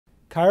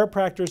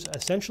Chiropractors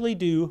essentially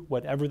do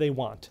whatever they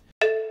want.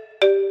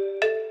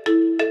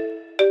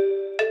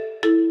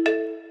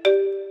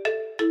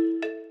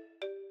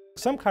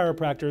 Some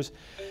chiropractors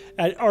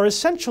are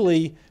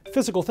essentially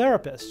physical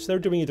therapists. They're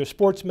doing either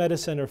sports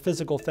medicine or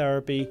physical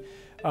therapy.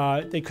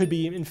 They could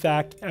be, in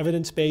fact,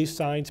 evidence-based,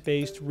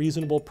 science-based,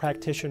 reasonable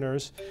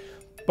practitioners,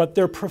 but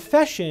their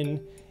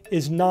profession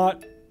is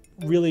not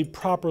really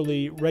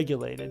properly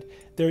regulated.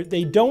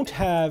 They don't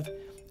have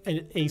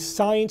a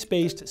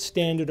science-based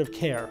standard of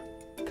care.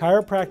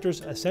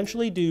 Chiropractors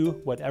essentially do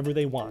whatever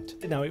they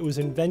want. Now, it was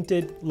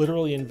invented,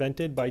 literally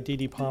invented by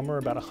D.D. Palmer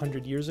about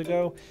 100 years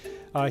ago.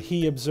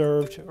 He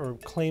observed, or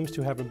claims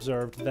to have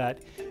observed, that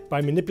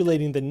by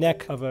manipulating the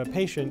neck of a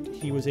patient,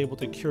 he was able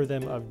to cure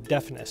them of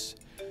deafness.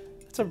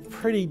 It's a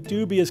pretty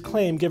dubious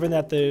claim given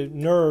that the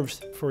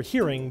nerves for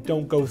hearing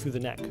don't go through the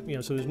neck,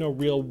 so there's no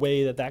real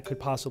way that that could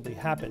possibly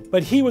happen.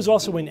 But he was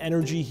also an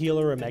energy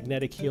healer, a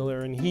magnetic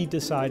healer, and he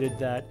decided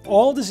that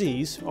all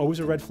disease, always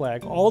a red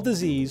flag, all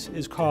disease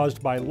is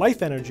caused by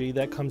life energy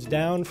that comes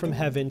down from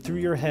heaven through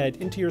your head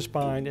into your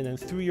spine and then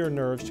through your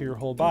nerves to your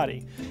whole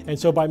body. And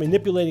so by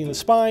manipulating the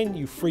spine,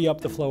 you free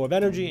up the flow of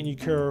energy and you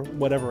cure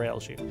whatever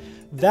ails you.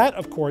 That,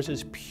 of course,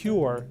 is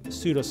pure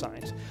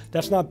pseudoscience.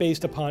 That's not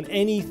based upon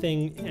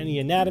anything,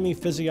 any anatomy,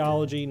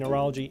 physiology,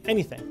 neurology,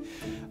 anything.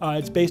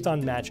 It's based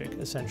on magic,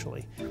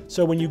 essentially.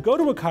 So when you go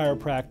to a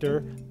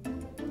chiropractor,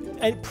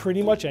 and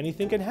pretty much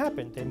anything can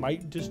happen. They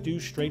might just do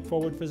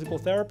straightforward physical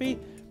therapy.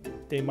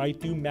 They might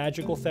do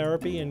magical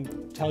therapy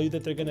and tell you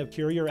that they're going to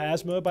cure your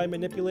asthma by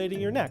manipulating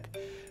your neck.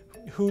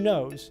 Who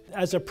knows?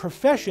 As a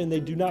profession, they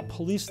do not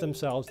police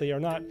themselves. They are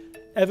not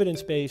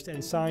evidence-based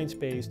and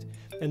science-based,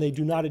 and they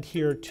do not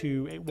adhere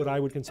to what I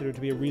would consider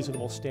to be a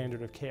reasonable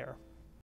standard of care.